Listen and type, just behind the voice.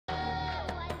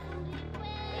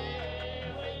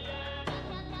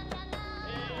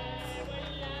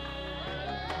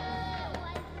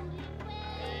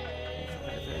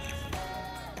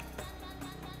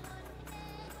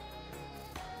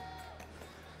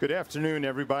Good afternoon,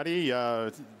 everybody.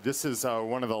 This is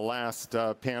one of the last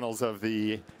panels of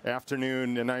the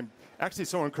afternoon, and I'm actually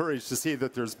so encouraged to see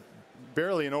that there's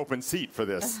barely an open seat for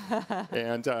this.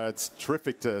 And it's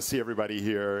terrific to see everybody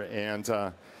here. And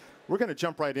we're going to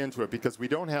jump right into it because we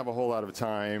don't have a whole lot of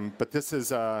time, but this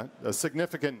is a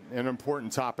significant and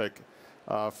important topic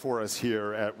for us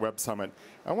here at Web Summit.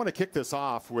 I want to kick this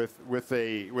off with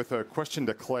a question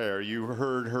to Claire. You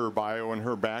heard her bio and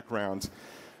her background.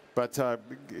 But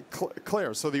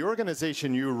Claire, so the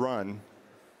organization you run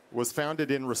was founded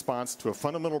in response to a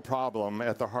fundamental problem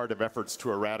at the heart of efforts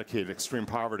to eradicate extreme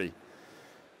poverty.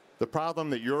 The problem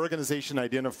that your organization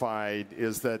identified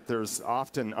is that there's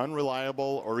often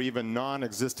unreliable or even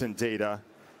non-existent data,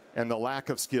 and the lack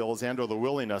of skills and or the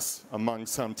willingness among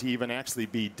some to even actually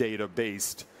be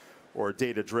data-based or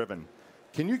data-driven.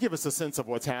 Can you give us a sense of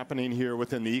what's happening here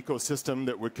within the ecosystem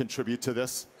that would contribute to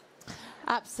this?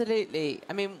 Absolutely.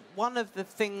 I mean, one of the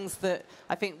things that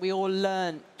I think we all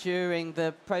learned during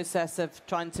the process of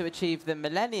trying to achieve the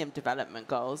Millennium Development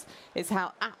Goals is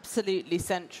how absolutely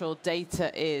central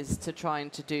data is to trying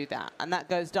to do that. And that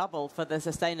goes double for the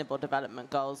Sustainable Development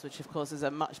Goals, which of course is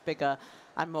a much bigger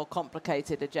and more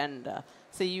complicated agenda.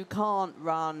 So you can't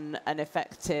run an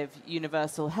effective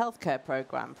universal healthcare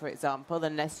program, for example,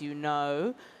 unless you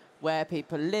know where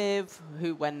people live,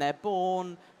 when they're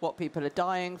born, what people are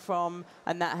dying from,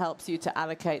 and that helps you to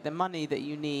allocate the money that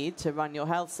you need to run your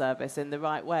health service in the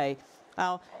right way.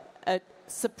 Now, a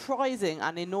surprising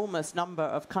and enormous number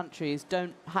of countries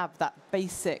don't have that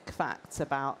basic facts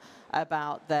about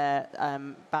their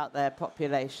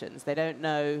populations. They don't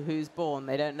know who's born.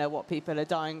 They don't know what people are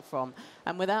dying from.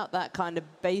 And without that kind of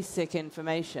basic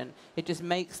information, it just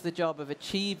makes the job of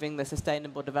achieving the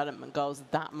Sustainable Development Goals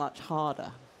that much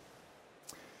harder.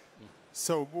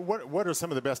 So what are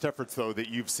some of the best efforts, though, that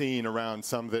you've seen around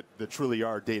some that truly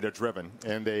are data-driven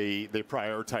and they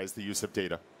prioritize the use of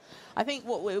data? I think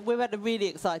we're at a really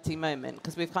exciting moment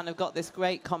because we've kind of got this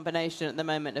great combination at the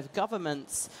moment of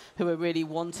governments who are really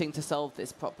wanting to solve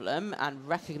this problem and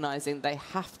recognizing they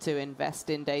have to invest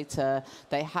in data,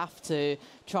 they have to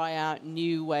try out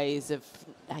new ways of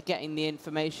getting the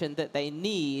information that they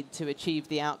need to achieve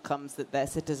the outcomes that their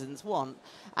citizens want.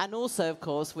 And also, of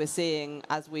course, we're seeing,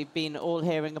 as we've been all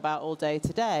hearing about all day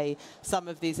today, some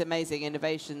of these amazing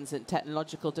innovations and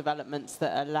technological developments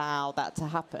that allow that to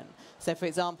happen. So, for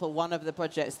example, one of the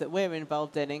projects that we're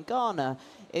involved in Ghana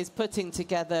is putting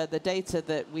together the data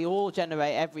that we all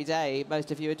generate every day,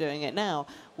 most of you are doing it now,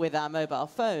 with our mobile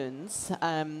phones,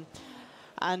 and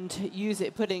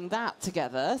putting that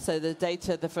together, so the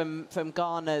data from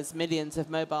Ghana's millions of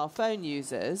mobile phone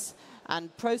users,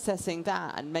 and processing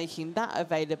that and making that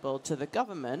available to the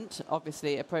government,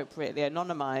 obviously appropriately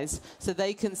anonymized, so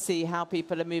they can see how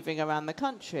people are moving around the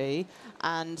country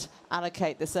and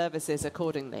allocate the services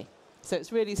accordingly. So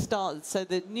it's really so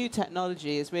the new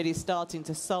technology is really starting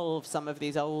to solve some of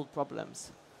these old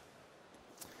problems.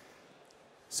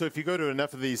 So if you go to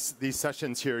enough of these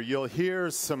sessions here, you'll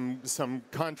hear some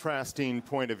contrasting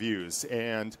point of views.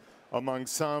 And among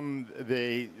some,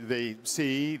 they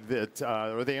see that,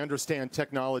 or they understand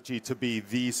technology to be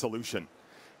the solution.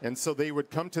 And so they would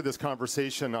come to this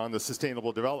conversation on the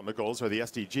Sustainable Development Goals, or the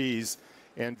SDGs,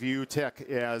 and view tech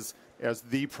as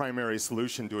the primary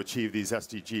solution to achieve these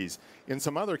SDGs. In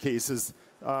some other cases,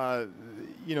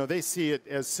 they see it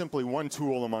as simply one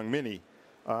tool among many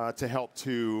to help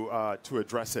to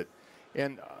address it.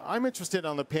 And I'm interested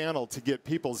on the panel to get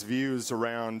people's views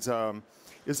around,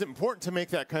 is it important to make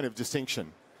that kind of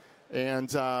distinction?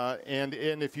 And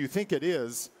if you think it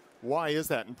is, why is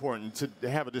that important to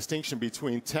have a distinction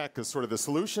between tech as sort of the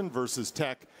solution versus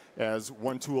tech as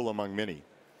one tool among many?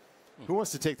 Who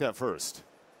wants to take that first?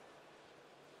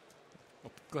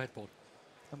 Go ahead, Paul.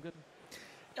 I'm good.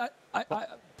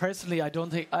 Personally, I don't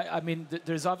think, I mean,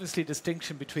 there's obviously a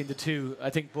distinction between the two.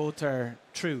 I think both are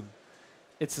true.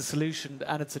 It's a solution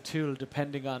and it's a tool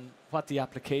depending on what the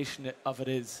application of it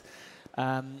is.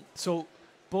 So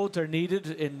both are needed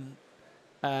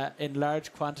in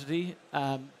large quantity,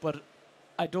 but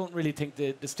I don't really think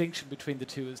the distinction between the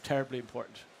two is terribly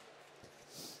important.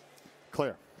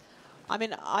 Claire. I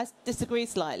mean, I disagree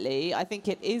slightly. I think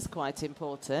it is quite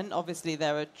important. Obviously,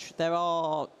 there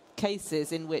are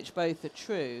cases in which both are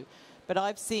true, but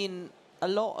I've seen a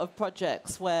lot of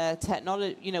projects where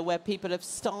technology, where people have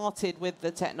started with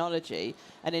the technology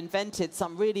and invented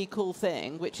some really cool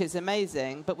thing, which is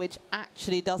amazing, but which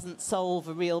actually doesn't solve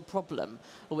a real problem,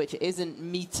 or which isn't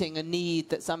meeting a need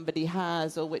that somebody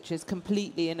has, or which is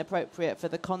completely inappropriate for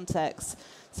the context.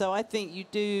 So I think you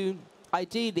do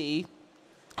ideally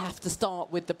have to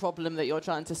start with the problem that you're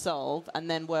trying to solve and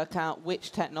then work out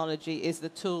which technology is the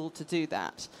tool to do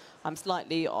that.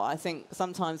 I think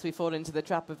sometimes we fall into the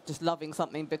trap of just loving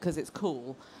something because it's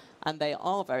cool, and they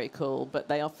are very cool, but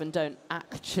they often don't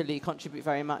actually contribute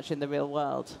very much in the real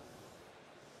world.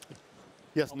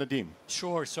 Yes, Nadim.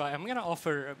 Sure. So I'm going to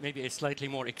offer maybe a slightly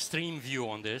more extreme view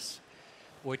on this,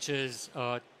 which is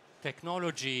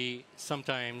technology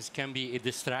sometimes can be a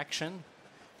distraction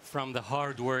from the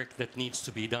hard work that needs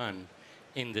to be done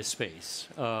in this space.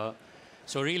 So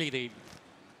really,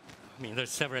 there's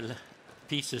several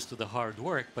pieces to the hard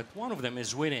work, but one of them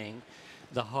is winning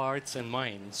the hearts and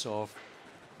minds of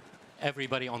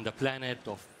everybody on the planet,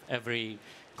 of every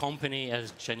company,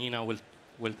 as Gianina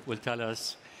will tell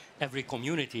us, every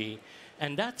community.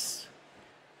 And that's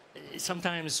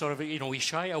sometimes sort of, we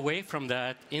shy away from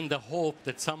that in the hope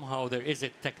that somehow there is a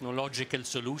technological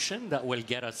solution that will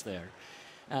get us there.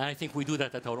 And I think we do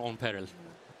that at our own peril.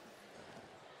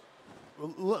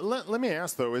 Well, let me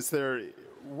ask, though, is there,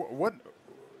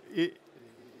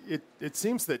 it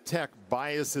seems that tech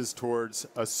biases towards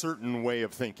a certain way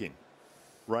of thinking,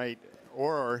 right?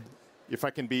 Or, if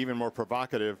I can be even more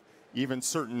provocative, even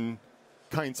certain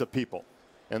kinds of people.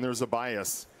 And there's a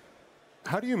bias.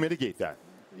 How do you mitigate that?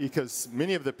 Because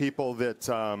many of the people that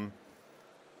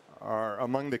are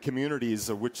among the communities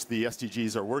of which the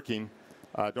SDGs are working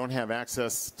don't have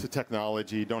access to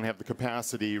technology, don't have the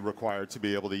capacity required to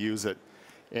be able to use it.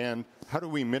 And how do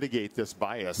we mitigate this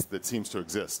bias that seems to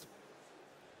exist?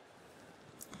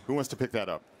 Who wants to pick that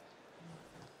up?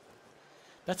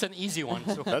 That's an easy one.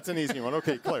 So. That's an easy one.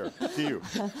 Okay, Claire, to you.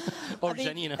 Or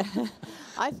Gianina.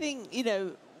 I think,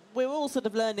 we're all sort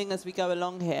of learning as we go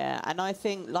along here, and I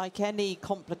think, like any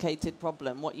complicated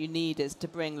problem, what you need is to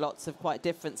bring lots of quite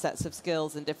different sets of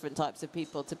skills and different types of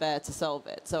people to bear to solve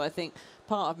it. So I think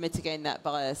part of mitigating that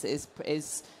bias is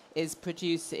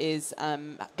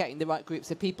getting the right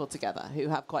groups of people together who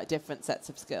have quite different sets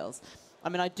of skills. I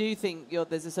mean, I do think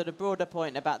there's a sort of broader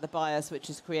point about the bias which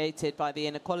is created by the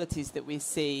inequalities that we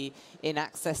see in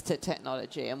access to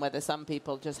technology, and whether some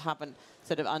people just haven't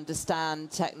sort of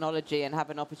understand technology and have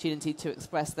an opportunity to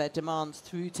express their demands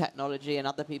through technology and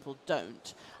other people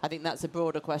don't. I think that's a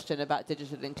broader question about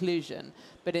digital inclusion.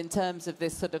 But in terms of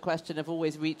this sort of question of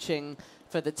always reaching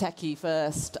for the techie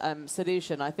first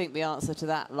solution, I think the answer to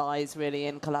that lies really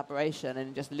in collaboration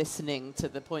and just listening to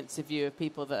the points of view of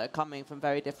people that are coming from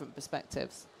very different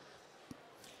perspectives.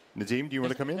 Nadim, do you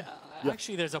want to come in?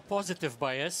 Actually, there's a positive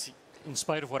bias, in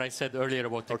spite of what I said earlier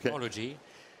about technology,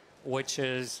 which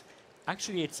is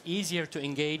actually it's easier to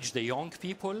engage the young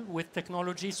people with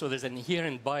technology. So there's an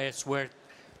inherent bias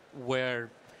where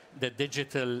the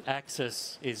digital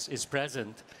access is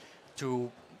present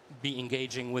to be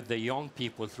engaging with the young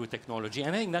people through technology.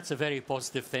 And I think that's a very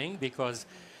positive thing because,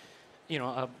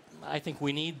 I think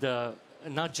we need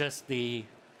not just the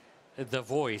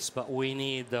voice, but we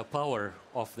need the power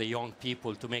of the young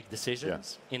people to make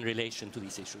decisions in relation to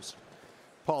these issues.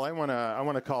 Paul, I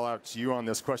want to call out to you on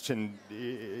this question.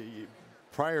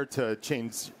 Prior to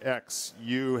ChangeX,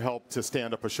 you helped to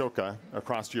stand up Ashoka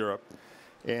across Europe.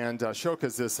 And Ashoka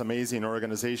is this amazing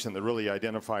organization that really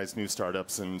identifies new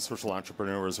startups and social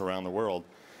entrepreneurs around the world.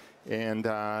 And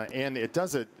it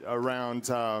does it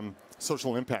around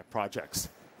social impact projects.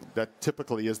 That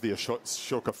typically is the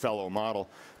Ashoka Fellow model.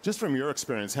 Just from your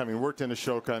experience, having worked in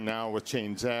Ashoka, now with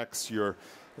ChangeX, your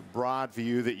broad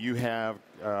view that you have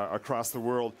across the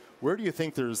world, where do you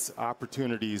think there's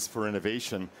opportunities for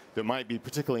innovation that might be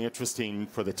particularly interesting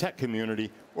for the tech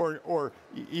community, or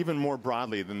even more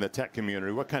broadly than the tech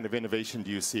community? What kind of innovation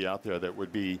do you see out there that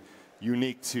would be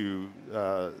unique to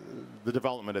the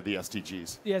development of the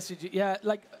SDGs? Yes, yeah,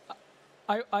 like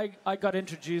I got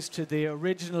introduced to the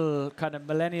original kind of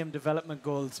Millennium Development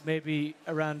Goals maybe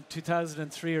around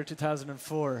 2003 or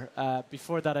 2004.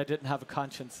 Before that, I didn't have a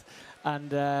conscience. And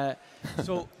but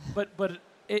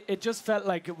it just felt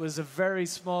like it was a very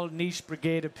small niche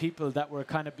brigade of people that were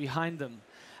kind of behind them.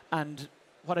 And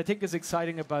what I think is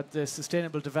exciting about the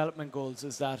Sustainable Development Goals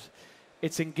is that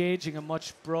it's engaging a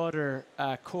much broader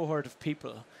cohort of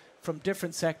people from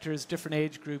different sectors, different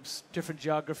age groups, different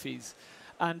geographies.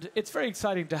 And it's very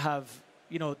exciting to have,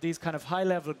 these kind of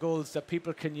high-level goals that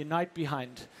people can unite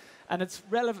behind. And it's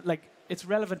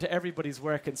relevant to everybody's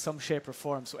work in some shape or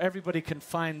form, so everybody can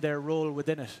find their role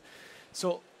within it.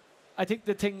 So I think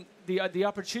the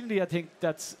opportunity I think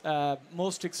that's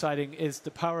most exciting is the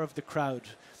power of the crowd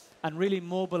and really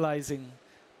mobilizing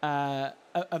a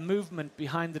movement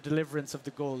behind the deliverance of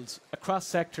the goals across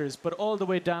sectors, but all the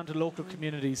way down to local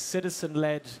communities,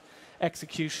 citizen-led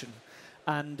execution.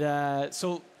 And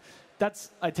so that's,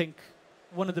 I think,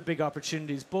 one of the big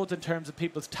opportunities, both in terms of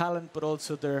people's talent, but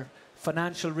also their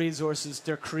financial resources,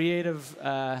 their creative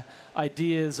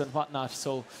ideas and whatnot.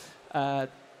 So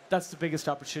that's the biggest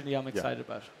opportunity I'm excited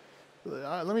about.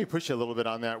 Let me push you a little bit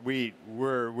on that.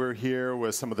 We're here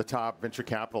with some of the top venture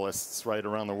capitalists right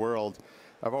around the world.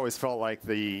 I've always felt like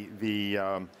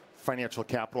the financial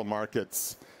capital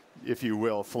markets, if you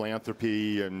will,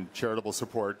 philanthropy and charitable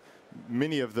support,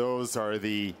 many of those are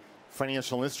the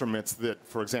financial instruments that,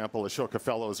 for example, Ashoka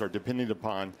Fellows are dependent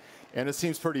upon, and it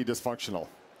seems pretty dysfunctional.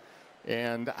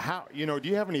 And how, do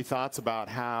you have any thoughts about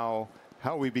how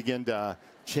we begin to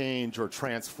change or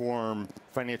transform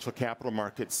financial capital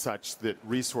markets such that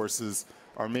resources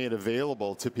are made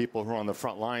available to people who are on the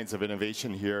front lines of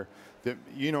innovation here that,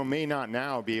 may not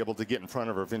now be able to get in front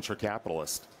of a venture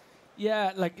capitalist?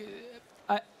 Yeah, like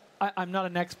I'm not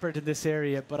an expert in this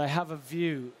area, but I have a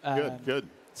view. Good.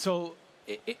 So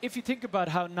if you think about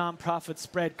how nonprofits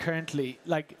spread currently,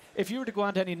 like if you were to go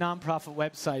onto any nonprofit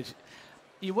website,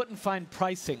 you wouldn't find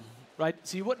pricing, right?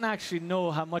 So you wouldn't actually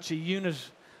know how much a unit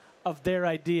of their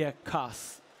idea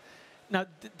costs. Now,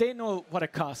 they know what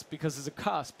it costs because there's a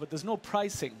cost, but there's no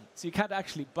pricing, so you can't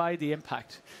actually buy the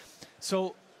impact.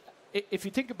 So if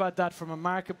you think about that from a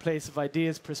marketplace of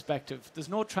ideas perspective, there's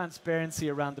no transparency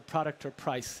around the product or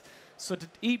price. So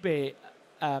eBay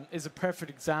is a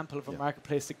perfect example of a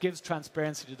marketplace that gives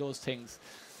transparency to those things.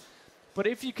 But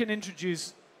if you can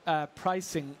introduce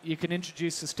pricing, you can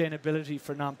introduce sustainability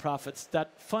for nonprofits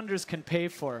that funders can pay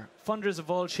for. Funders of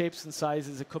all shapes and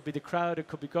sizes. It could be the crowd, it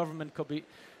could be government, it could be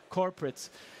corporates.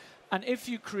 And if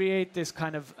you create this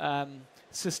kind of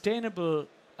sustainable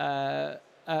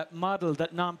model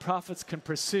that nonprofits can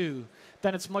pursue,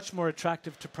 then it's much more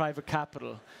attractive to private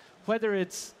capital. Whether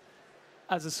it's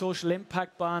as a social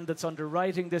impact bond that's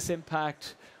underwriting this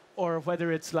impact, or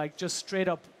whether it's like just straight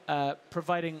up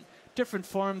providing different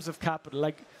forms of capital.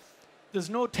 Like, there's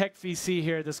no tech VC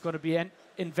here that's going to be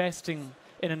investing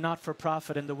in a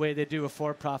not-for-profit in the way they do a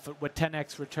for-profit with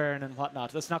 10x return and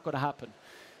whatnot. That's not going to happen.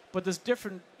 But there's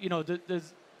different,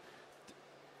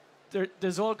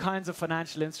 there's all kinds of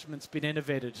financial instruments being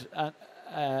innovated.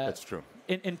 That's true.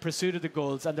 In pursuit of the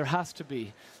goals, and there has to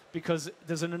be, because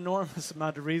there's an enormous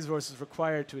amount of resources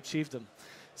required to achieve them.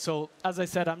 So, as I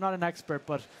said, I'm not an expert,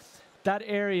 but that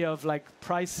area of like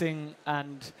pricing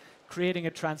and creating a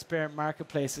transparent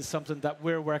marketplace is something that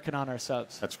we're working on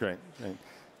ourselves. That's great.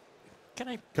 Can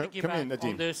I piggyback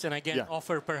on this and again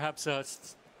offer perhaps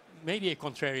maybe a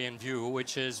contrarian view,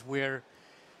 which is where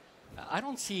I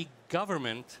don't see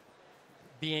government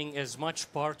being as much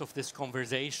part of this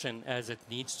conversation as it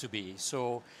needs to be.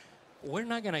 So we're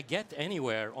not going to get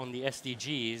anywhere on the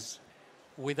SDGs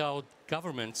without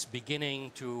governments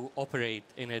beginning to operate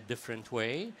in a different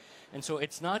way. And so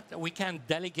it's not, we can't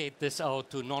delegate this out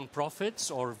to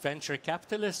nonprofits or venture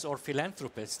capitalists or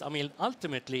philanthropists. I mean,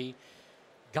 ultimately,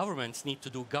 governments need to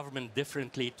do government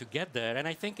differently to get there. And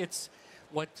I think it's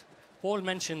what Paul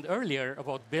mentioned earlier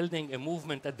about building a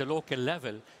movement at the local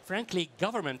level. Frankly,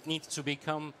 government needs to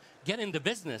get in the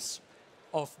business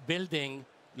of building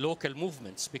local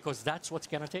movements, because that's what's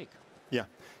going to take. Yeah.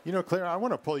 Claire, I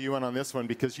want to pull you in on this one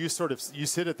because you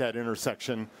sit at that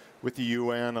intersection with the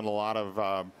UN and a lot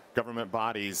of government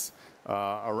bodies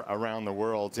around the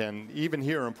world. And even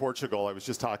here in Portugal, I was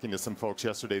just talking to some folks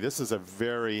yesterday. This is a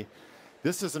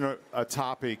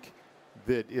topic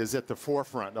that is at the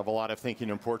forefront of a lot of thinking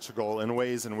in Portugal in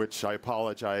ways in which, I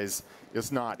apologize,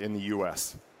 is not in the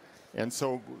US. And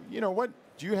so, what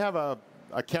do you have a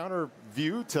counter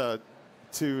view to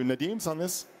Nadim's on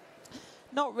this?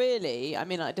 Not really. I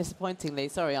mean, disappointingly,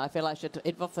 sorry, I feel I should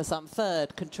offer some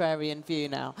third contrarian view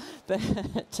now. But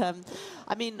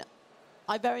I mean,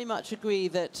 I very much agree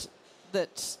that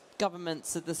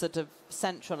governments are the sort of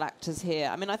central actors here.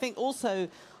 I mean, I think also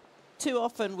too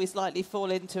often we slightly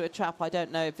fall into a trap. I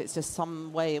don't know if it's just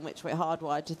some way in which we're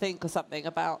hardwired to think or something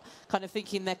about kind of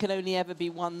thinking there can only ever be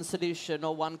one solution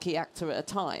or one key actor at a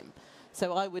time.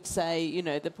 So I would say,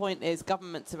 the point is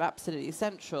governments are absolutely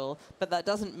central, but that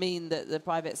doesn't mean that the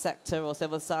private sector or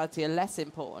civil society are less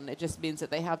important. It just means that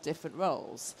they have different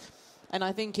roles. And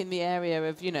I think in the area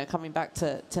of, coming back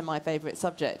to my favorite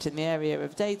subject, in the area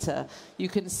of data, you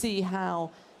can see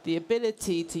how the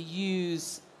ability to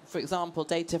use, for example,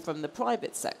 data from the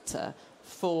private sector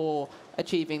for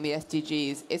achieving the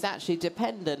SDGs is actually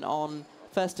dependent on,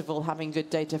 first of all, having good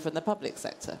data from the public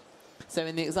sector. So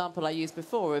in the example I used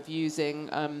before of using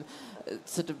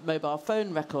sort of mobile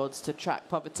phone records to track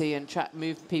poverty and track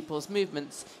people's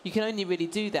movements, you can only really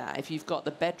do that if you've got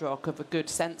the bedrock of a good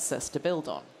census to build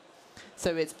on.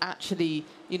 So it's actually,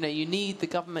 you need the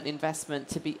government investment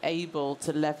to be able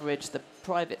to leverage the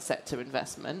private sector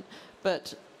investment,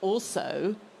 but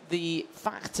also the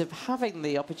fact of having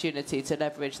the opportunity to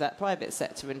leverage that private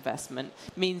sector investment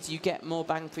means you get more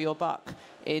bang for your buck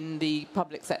in the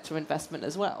public sector investment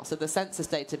as well. So the census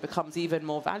data becomes even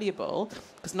more valuable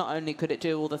because not only could it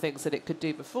do all the things that it could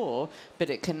do before, but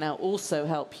it can now also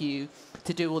help you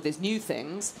to do all these new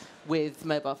things with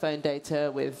mobile phone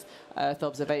data, with Earth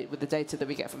observation, with the data that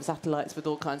we get from satellites, with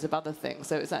all kinds of other things.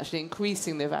 So it's actually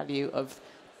increasing the value of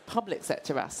public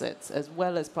sector assets as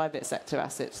well as private sector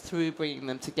assets through bringing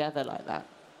them together like that.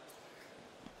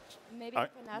 Maybe I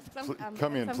can ask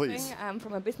come in, something please.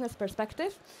 From a business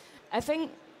perspective. I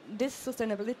think this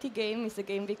sustainability game is a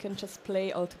game we can just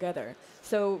play all together.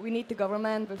 So we need the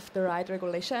government with the right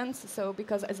regulations. So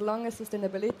because as long as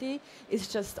sustainability is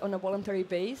just on a voluntary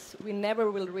base, we never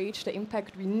will reach the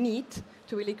impact we need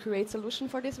to really create solution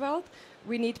for this world.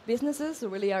 We need businesses who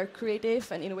really are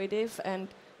creative and innovative and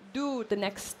do the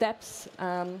next steps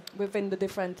within the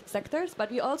different sectors.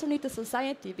 But we also need the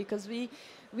society, because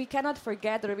we cannot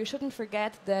forget, or we shouldn't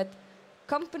forget, that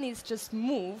companies just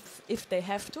move if they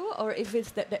have to, or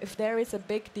if there is a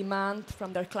big demand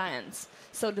from their clients.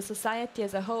 So the society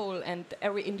as a whole, and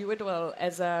every individual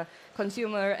as a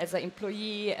consumer, as an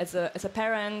employee, as a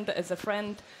parent, as a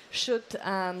friend, should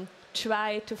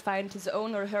try to find his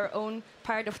own or her own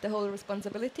part of the whole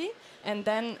responsibility. And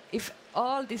then if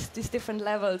all these different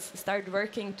levels start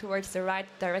working towards the right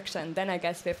direction, then I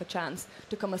guess we have a chance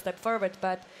to come a step forward.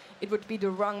 But it would be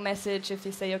the wrong message if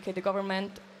you say, okay, the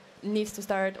government needs to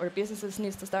start, or businesses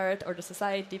needs to start, or the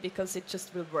society, because it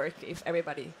just will work if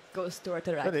everybody goes toward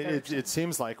the right direction. It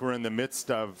seems like we're in the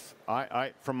midst of,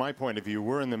 from my point of view,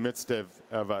 we're in the midst of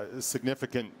a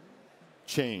significant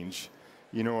change,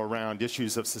 you know, around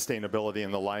issues of sustainability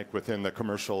and the like within the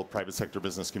commercial private sector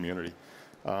business community.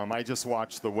 I just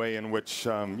watched the way in which,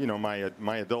 you know,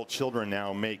 my adult children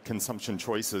now make consumption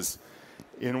choices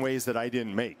in ways that I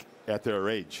didn't make at their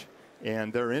age.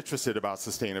 And they're interested about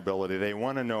sustainability. They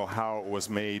want to know how it was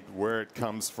made, where it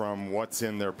comes from, what's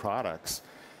in their products.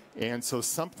 And so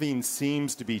something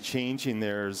seems to be changing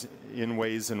there in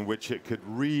ways in which it could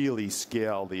really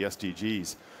scale the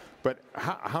SDGs. But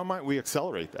how might we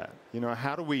accelerate that? You know,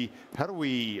 how do we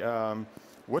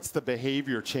what's the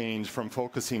behavior change from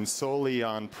focusing solely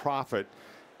on profit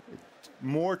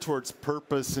more towards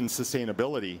purpose and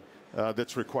sustainability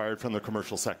that's required from the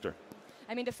commercial sector?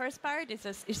 I mean, the first part is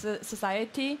a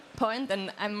society point,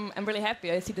 and I'm really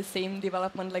happy. I see the same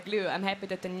development like Lou. I'm happy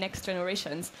that the next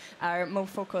generations are more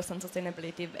focused on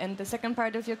sustainability. And the second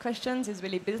part of your questions is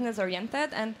really business-oriented.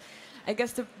 And I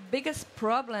guess the biggest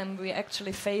problem we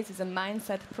actually face is a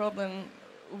mindset problem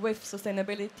with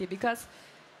sustainability, because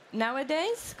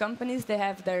nowadays companies, they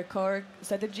have their core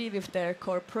strategy with their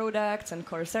core products and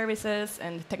core services,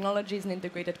 and technology is an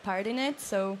integrated part in it.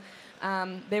 So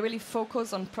they really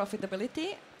focus on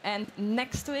profitability, and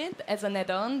next to it, as an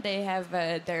add-on, they have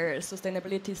their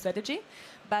sustainability strategy.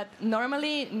 But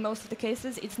normally, in most of the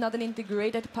cases, it's not an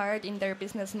integrated part in their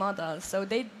business model. So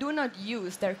they do not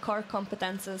use their core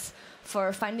competences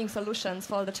for finding solutions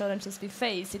for all the challenges we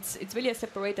face. It's really a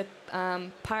separated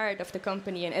part of the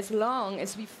company. And as long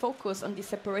as we focus on these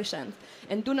separations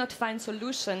and do not find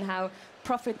solution how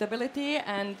profitability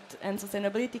and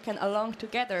sustainability can along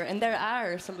together, and there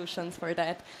are solutions for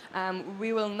that,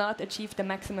 we will not achieve the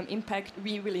maximum impact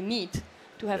we really need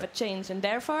to have a change. And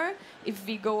therefore, if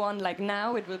we go on like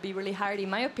now, it will be really hard, in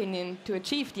my opinion, to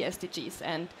achieve the SDGs.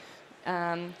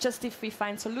 And just if we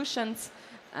find solutions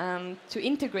to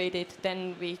integrate it,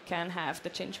 then we can have the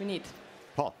change we need.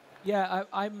 Paul? Yeah,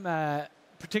 I'm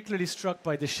particularly struck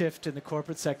by the shift in the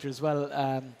corporate sector as well.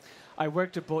 I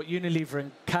worked at both Unilever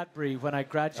and Cadbury when I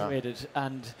graduated,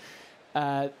 and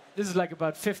this is like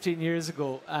about 15 years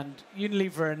ago, and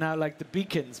Unilever are now like the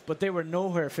beacons, but they were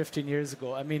nowhere 15 years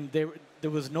ago. I mean, there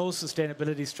was no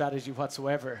sustainability strategy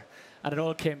whatsoever, and it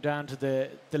all came down to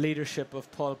the leadership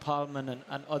of Paul Polman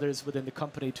and others within the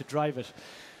company to drive it.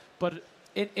 But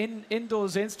in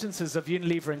those instances of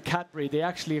Unilever and Cadbury, they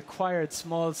actually acquired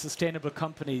small sustainable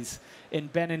companies in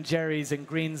Ben & Jerry's and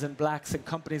Greens and Blacks and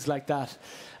companies like that.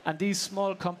 And these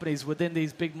small companies within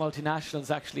these big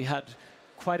multinationals actually had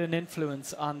quite an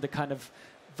influence on the kind of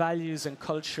values and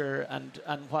culture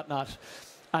and whatnot.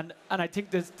 And I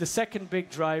think the second big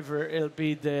driver, it'll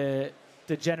be the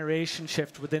generation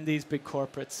shift within these big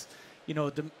corporates. You know,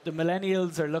 the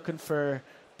millennials are looking for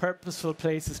purposeful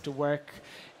places to work.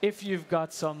 If you've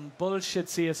got some bullshit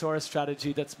CSR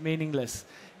strategy that's meaningless,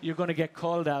 you're going to get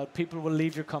called out. People will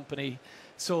leave your company.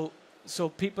 So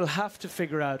people have to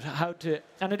figure out how to,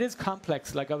 and it is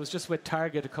complex. Like I was just with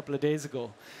Target a couple of days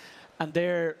ago, and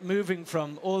they're moving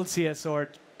from old CSR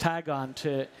tag on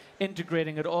to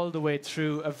integrating it all the way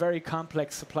through a very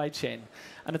complex supply chain.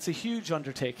 And it's a huge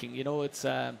undertaking. You know, it's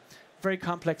very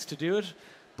complex to do it,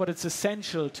 but it's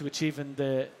essential to achieving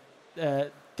the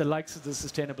likes of the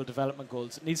Sustainable Development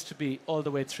Goals. It needs to be all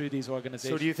the way through these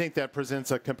organizations. So do you think that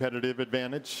presents a competitive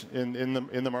advantage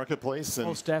in the marketplace? And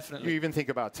most definitely. You even think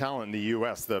about talent in the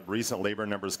U.S. The recent labor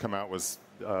numbers come out was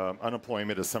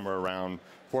unemployment is somewhere around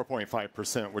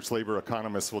 4.5%, which labor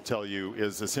economists will tell you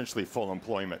is essentially full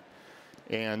employment.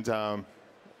 And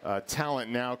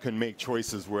talent now can make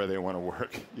choices where they want to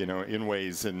work, you know, in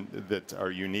ways that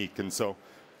are unique. And so,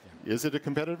 is it a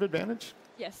competitive advantage?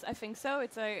 Yes, I think so.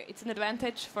 It's an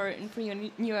advantage for your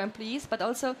new employees, but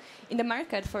also in the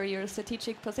market for your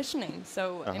strategic positioning. So,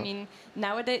 I mean,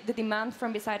 nowadays the demand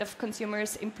from the side of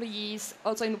consumers, employees,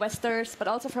 also investors, but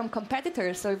also from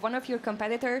competitors. So if one of your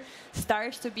competitors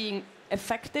starts to be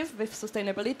effective with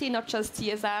sustainability, not just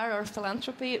CSR or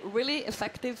philanthropy, really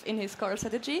effective in his core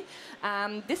strategy,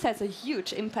 this has a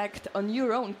huge impact on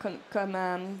your own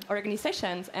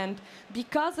organizations. And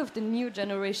because of the new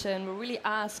generation, we really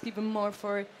ask even more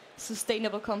for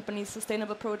sustainable companies,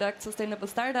 sustainable products, sustainable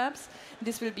startups.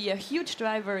 This will be a huge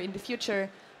driver in the future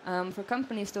for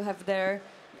companies to have their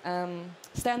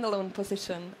standalone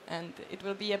position, and it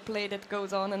will be a play that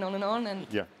goes on and on and on, and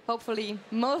hopefully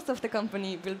most of the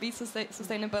company will be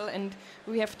sustainable, and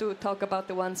we have to talk about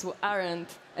the ones who aren't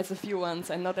as a few ones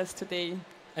and not as today.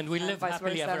 And we live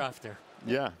happily ever after.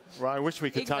 Yeah, well, I wish we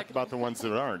could talk about the ones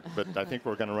that aren't, but I think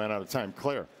we're going to run out of time.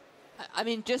 Claire? I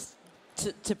mean, just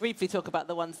to briefly talk about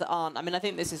the ones that aren't, I mean, I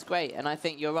think this is great, and I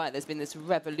think you're right, there's been this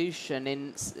revolution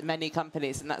in many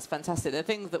companies, and that's fantastic. The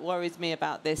thing that worries me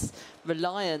about this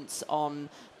reliance on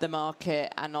the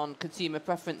market and on consumer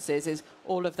preferences is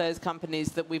all of those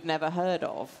companies that we've never heard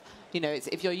of. You know,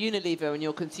 if you're Unilever and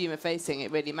you're consumer facing,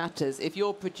 it really matters. If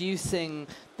you're producing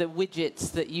the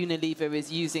widgets that Unilever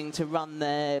is using to run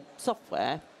their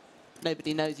software,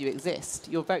 nobody knows you exist.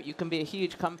 You can be a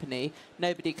huge company.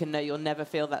 Nobody can know. You'll never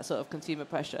feel that sort of consumer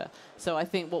pressure. So I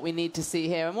think what we need to see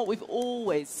here, and what we've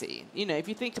always seen, you know, if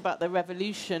you think about the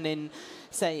revolution in,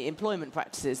 say, employment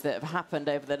practices that have happened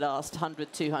over the last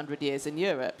 100, 200 years in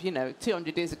Europe, you know,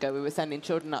 200 years ago we were sending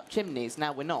children up chimneys.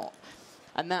 Now we're not.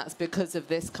 And that's because of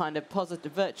this kind of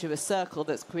positive, virtuous circle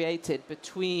that's created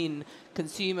between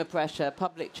consumer pressure,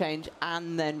 public change,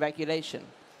 and then regulation.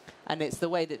 And it's the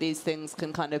way that these things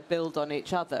can kind of build on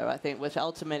each other, I think, which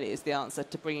ultimately is the answer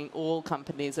to bringing all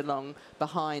companies along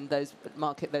behind those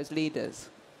leaders.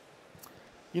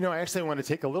 You know, I actually want to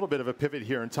take a little bit of a pivot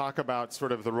here and talk about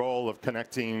sort of the role of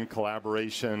connecting,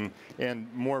 collaboration, and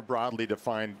more broadly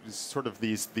defined sort of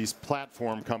these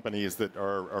platform companies that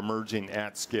are emerging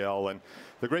at scale. And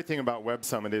the great thing about Web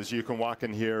Summit is you can walk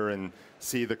in here and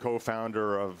see the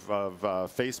co-founder of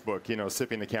Facebook, you know,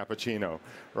 sipping a cappuccino,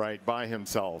 right, by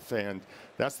himself. And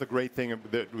that's the great thing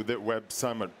that Web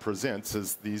Summit presents,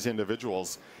 is these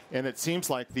individuals. And it seems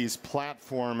like these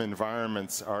platform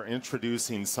environments are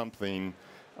introducing something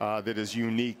that is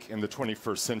unique in the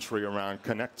 21st century around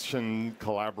connection,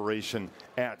 collaboration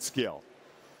at scale.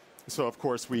 So, of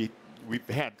course, we've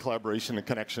had collaboration and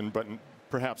connection, but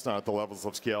perhaps not at the levels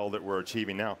of scale that we're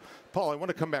achieving now. Paul, I want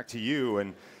to come back to you.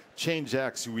 And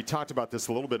ChangeX, we talked about this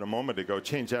a little bit a moment ago.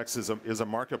 ChangeX is a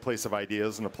marketplace of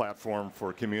ideas and a platform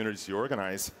for communities to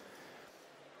organize.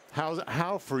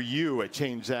 How for you at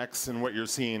ChangeX and what you're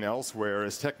seeing elsewhere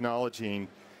is technology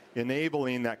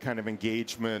enabling that kind of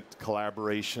engagement,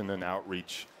 collaboration, and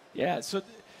outreach? Yeah, so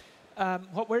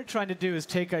what we're trying to do is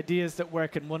take ideas that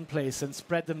work in one place and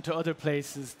spread them to other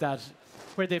places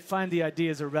where they find the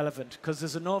ideas are relevant, because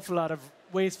there's an awful lot of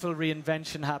wasteful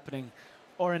reinvention happening,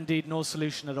 or indeed no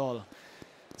solution at all.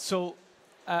 So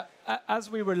as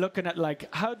we were looking at,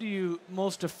 like, how do you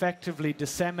most effectively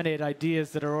disseminate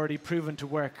ideas that are already proven to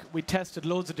work, we tested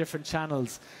loads of different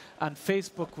channels, and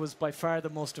Facebook was by far the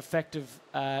most effective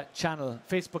channel,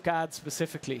 Facebook ads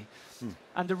specifically.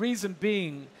 And the reason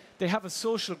being, they have a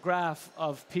social graph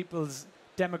of people's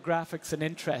demographics and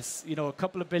interests, you know, a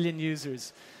couple of billion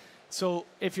users. So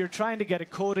if you're trying to get a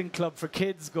coding club for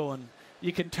kids going,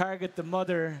 you can target the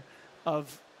mother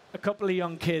of a couple of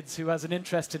young kids who has an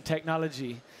interest in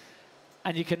technology,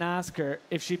 and you can ask her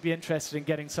if she'd be interested in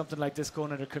getting something like this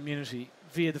going in her community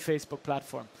via the Facebook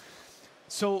platform.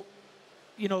 So,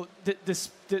 you know,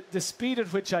 the speed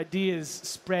at which ideas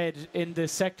spread in the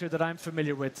sector that I'm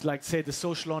familiar with, like, say, the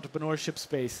social entrepreneurship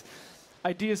space,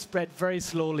 ideas spread very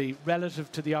slowly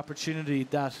relative to the opportunity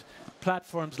that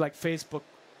platforms like Facebook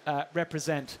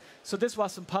represent. So this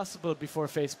wasn't possible before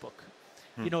Facebook.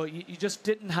 You know, you just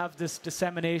didn't have this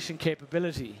dissemination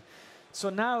capability.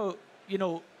 So now, you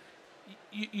know,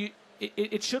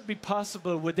 it should be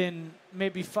possible within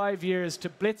maybe 5 years to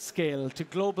blitz scale, to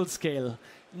global scale,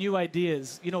 new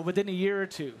ideas, within a year or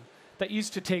two. That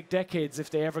used to take decades if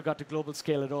they ever got to global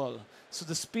scale at all. So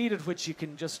the speed at which you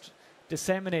can just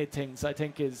disseminate things, I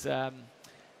think, is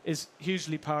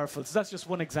hugely powerful. So that's just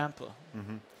one example.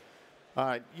 Mm-hmm.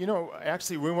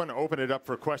 Actually, we want to open it up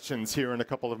for questions here in a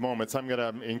couple of moments. I'm going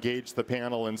to engage the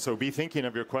panel, and so be thinking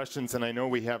of your questions. And I know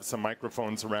we have some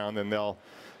microphones around, and they'll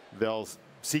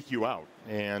seek you out.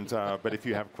 And but if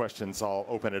you have questions, I'll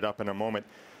open it up in a moment.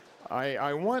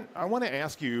 I want to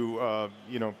ask you,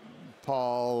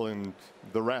 Paul and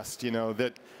the rest,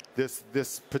 that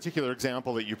this particular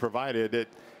example that you provided,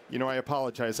 I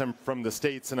apologize. I'm from the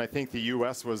States, and I think the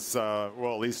U.S. was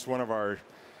well, at least one of our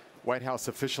White House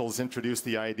officials introduced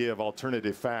the idea of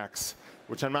alternative facts,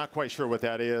 which I'm not quite sure what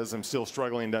that is. I'm still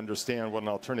struggling to understand what an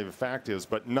alternative fact is.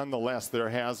 But nonetheless, there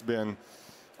has been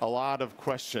a lot of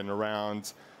question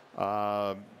around,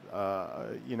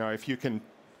 if you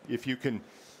can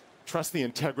trust the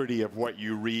integrity of what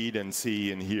you read and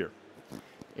see and hear,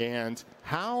 and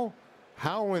how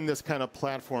in this kind of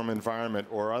platform environment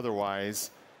or otherwise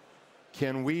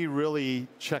can we really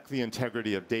check the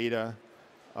integrity of data,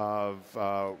 of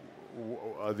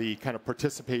the kind of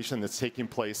participation that's taking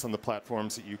place on the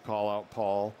platforms that you call out,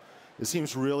 Paul? It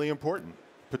seems really important,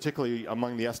 particularly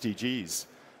among the SDGs.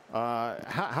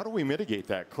 How do we mitigate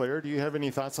that? Claire, do you have any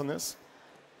thoughts on this?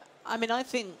 I mean, I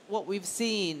think what we've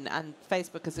seen, and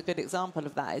Facebook is a good example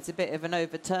of that, is a bit of an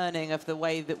overturning of the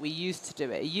way that we used to do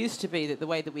it. It used to be that the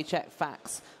way that we checked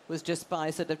facts was just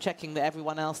by sort of checking that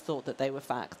everyone else thought that they were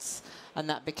facts. And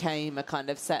that became a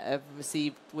kind of set of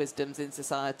received wisdoms in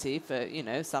society for,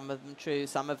 some of them true,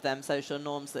 some of them social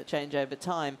norms that change over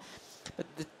time. But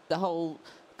the whole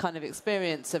kind of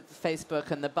experience of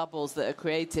Facebook and the bubbles that are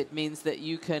created means that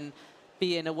you can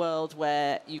be in a world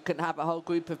where you can have a whole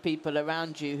group of people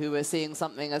around you who are seeing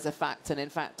something as a fact, and in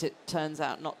fact it turns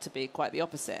out not to be quite the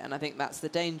opposite. And I think that's the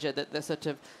danger, that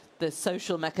the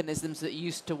social mechanisms that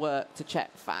used to work to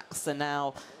check facts are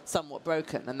now somewhat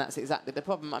broken, and that's exactly the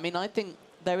problem. I mean, I think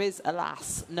there is,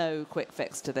 alas, no quick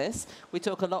fix to this. We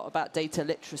talk a lot about data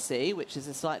literacy, which is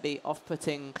a slightly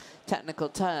off-putting technical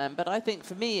term, but I think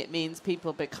for me it means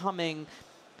people becoming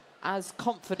as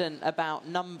confident about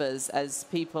numbers as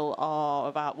people are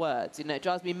about words. It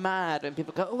drives me mad when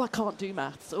people go, oh, I can't do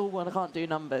maths, oh, well, I can't do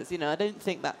numbers. I don't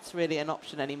think that's really an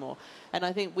option anymore. And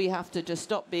I think we have to just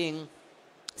stop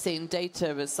seeing data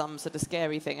as some sort of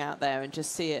scary thing out there and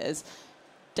just see it as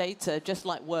data, just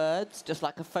like words, just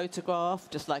like a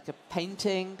photograph, just like a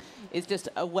painting, is just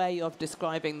a way of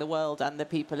describing the world and the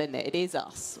people in it. It is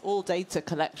us. All data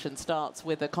collection starts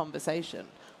with a conversation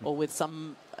or with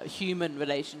some human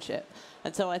relationship.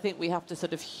 And so I think we have to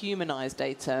sort of humanize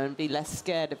data and be less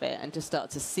scared of it and just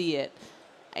start to see it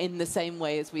in the same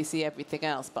way as we see everything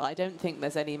else. But I don't think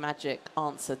there's any magic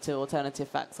answer to alternative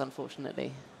facts,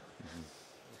 unfortunately.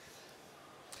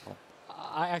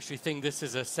 I actually think this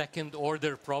is a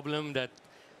second-order problem that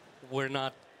we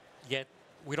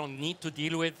don't need to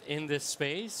deal with in this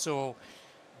space. So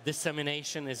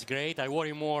dissemination is great. I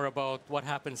worry more about what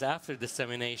happens after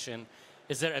dissemination.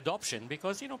 Is there adoption?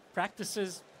 Because,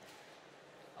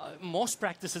 most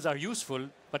practices are useful,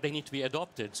 but they need to be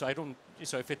adopted. So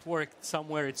if it worked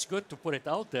somewhere, it's good to put it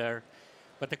out there.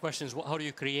 But the question is, how do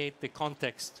you create the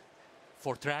context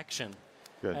for traction?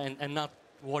 Good. And not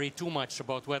worry too much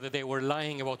about whether they were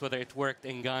lying about whether it worked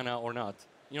in Ghana or not.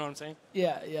 You know what I'm saying?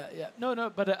 Yeah. No,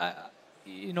 but I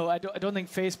don't think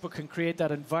Facebook can create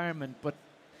that environment, but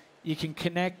you can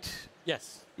connect.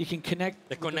 Yes. You can connect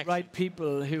with the right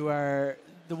people who are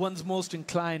the ones most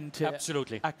inclined to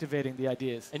activating the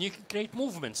ideas. And you can create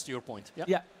movements, to your point.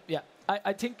 Yeah.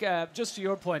 I think, just to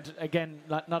your point, again,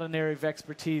 not an area of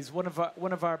expertise, one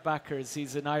of our backers,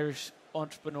 he's an Irish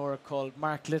entrepreneur called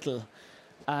Mark Little.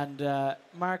 And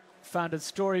Mark founded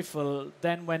Storyful,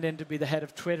 then went in to be the head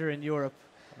of Twitter in Europe.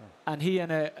 Oh. And he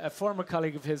and a former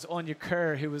colleague of his, Anya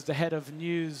Kerr, who was the head of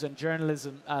news and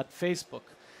journalism at Facebook,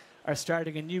 are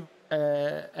starting a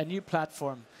new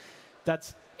platform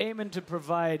that's aiming to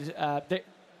provide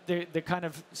the kind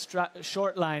of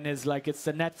short line is like it's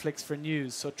the Netflix for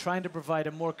news. So trying to provide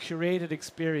a more curated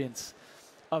experience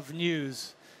of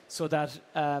news so that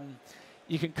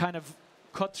you can kind of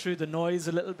cut through the noise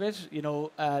a little bit,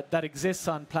 that exists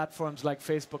on platforms like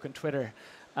Facebook and Twitter,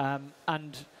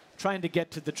 and trying to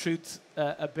get to the truth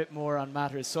a bit more on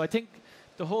matters. So I think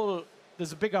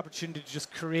there's a big opportunity to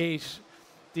just create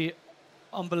the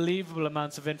unbelievable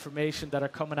amounts of information that are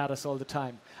coming at us all the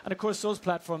time. And of course, those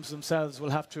platforms themselves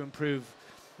will have to improve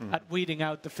at weeding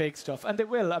out the fake stuff. And they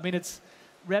will. I mean, it's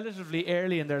relatively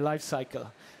early in their life cycle.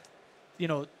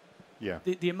 Yeah.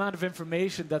 The amount of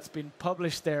information that's been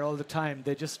published there all the time,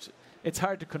 it's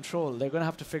hard to control. They're going to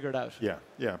have to figure it out. Yeah,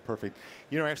 yeah, perfect.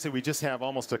 You know, actually, we just have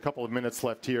almost a couple of minutes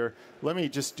left here. Let me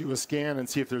just do a scan and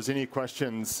see if there's any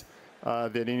questions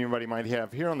that anybody might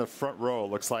have. Here on the front row,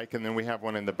 looks like, and then we have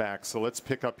one in the back. So let's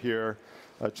pick up here,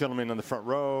 a gentleman in the front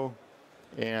row,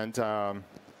 and...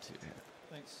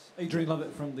 Thanks. Adrian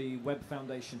Lovett from the Web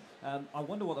Foundation. I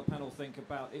wonder what the panel think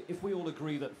about, if we all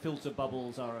agree that filter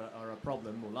bubbles are a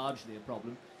problem, or largely a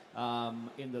problem,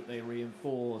 in that they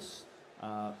reinforce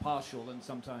partial and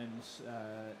sometimes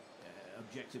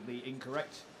objectively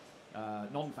incorrect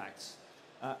non-facts.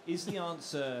 Is the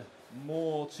answer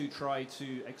more to try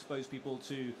to expose people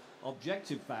to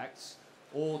objective facts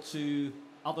or to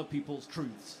other people's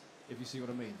truths, if you see what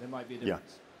I mean? There might be a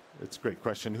difference. Yeah, it's a great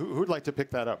question. Who'd like to pick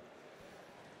that up?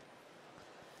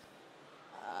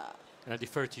 Can I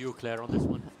defer to you, Claire, on this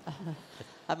one?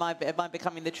 I might be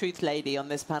becoming the truth lady on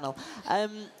this panel. I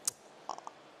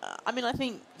mean, I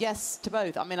think yes to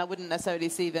both. I mean, I wouldn't necessarily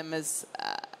see them as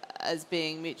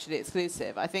being mutually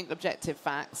exclusive. I think objective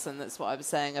facts, and that's what I was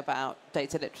saying about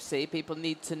data literacy, people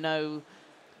need to know,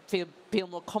 feel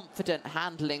more confident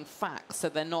handling facts, so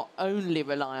they're not only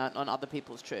reliant on other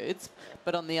people's truths,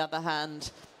 but on the other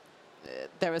hand,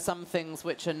 there are some things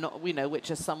which are not,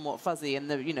 which are somewhat fuzzy, and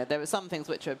there are some things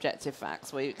which are objective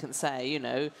facts where you can say,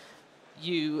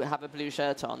 you have a blue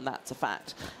shirt on, that's a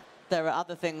fact. There are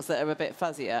other things that are a bit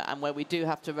fuzzier and where we do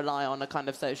have to rely on a kind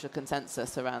of social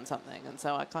consensus around something. And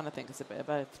so I kind of think it's a bit of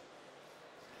both.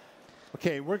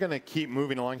 Okay, we're going to keep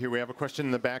moving along here. We have a question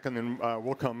in the back, and then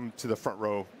we'll come to the front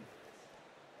row.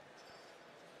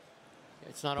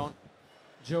 It's not on.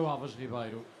 Joe Alves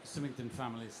Ribeiro, Symington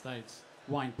Family Estates,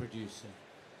 wine producer.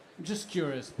 I'm just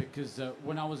curious because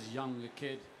when I was young, a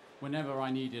kid, whenever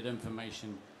I needed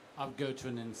information, I'd go to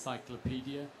an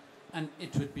encyclopedia and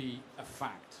it would be a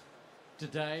fact.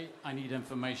 Today, I need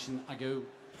information, I go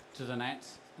to the net,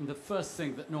 and the first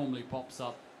thing that normally pops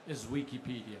up is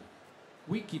Wikipedia.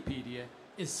 Wikipedia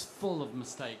is full of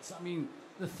mistakes. I mean,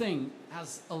 the thing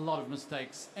has a lot of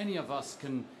mistakes. Any of us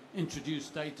can introduce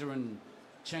data and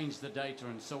change the data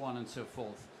and so on and so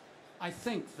forth. I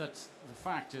think that the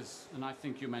fact is, and I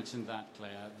think you mentioned that,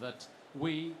 Claire, that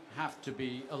we have to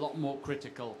be a lot more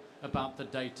critical about the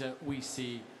data we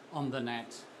see on the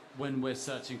net when we're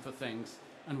searching for things.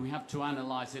 And we have to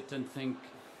analyze it and think,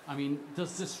 I mean,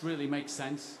 does this really make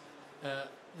sense?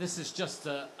 This is just,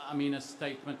 a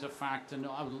statement of fact, and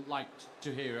I would like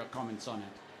to hear your comments on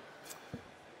it.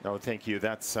 No, thank you.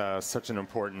 That's such an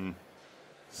important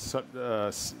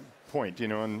point,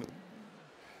 and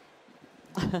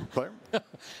Claire?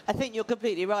 I think you're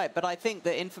completely right, but I think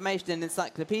that information in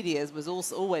encyclopedias was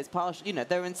also always partial.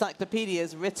 There were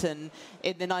encyclopedias written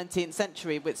in the 19th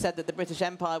century which said that the British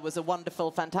Empire was a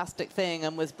wonderful, fantastic thing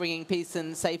and was bringing peace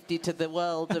and safety to the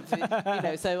world.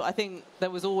 So I think there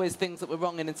was always things that were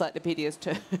wrong in encyclopedias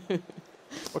too.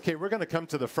 Okay, we're going to come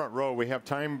to the front row. We have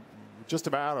time, just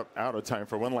about out of time,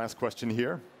 for one last question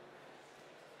here.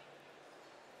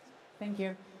 Thank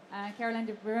you. Caroline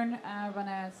de Bruin, run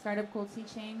a startup called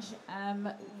ChangeX.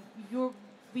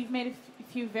 We've made a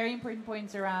few very important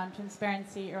points around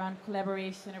transparency, around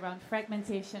collaboration, around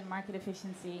fragmentation, market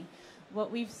efficiency.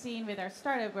 What we've seen with our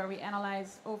startup, where we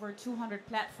analyze over 200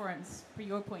 platforms, per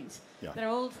your point, that are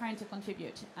all trying to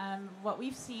contribute. What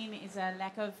we've seen is a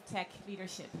lack of tech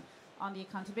leadership on the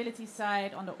accountability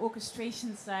side, on the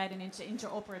orchestration side, and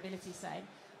interoperability side.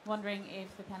 Wondering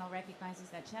if the panel recognizes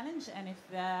that challenge and if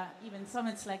even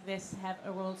summits like this have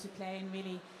a role to play in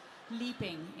really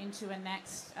leaping into a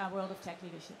next world of tech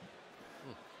leadership.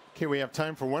 Okay, we have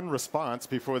time for one response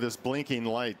before this blinking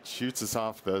light shoots us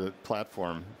off the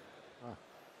platform.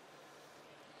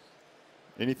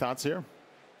 Any thoughts here?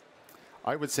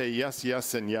 I would say yes,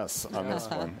 yes, and yes on this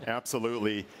one.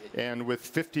 Absolutely. And with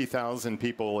 50,000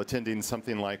 people attending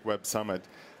something like Web Summit,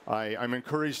 I'm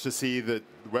encouraged to see that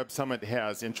Web Summit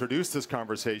has introduced this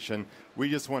conversation. We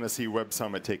just want to see Web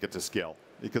Summit take it to scale,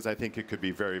 because I think it could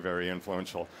be very, very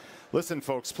influential. Listen,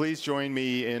 folks, please join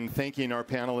me in thanking our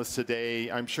panelists today.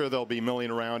 I'm sure they'll be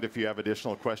milling around if you have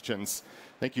additional questions.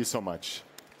 Thank you so much.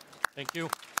 Thank you.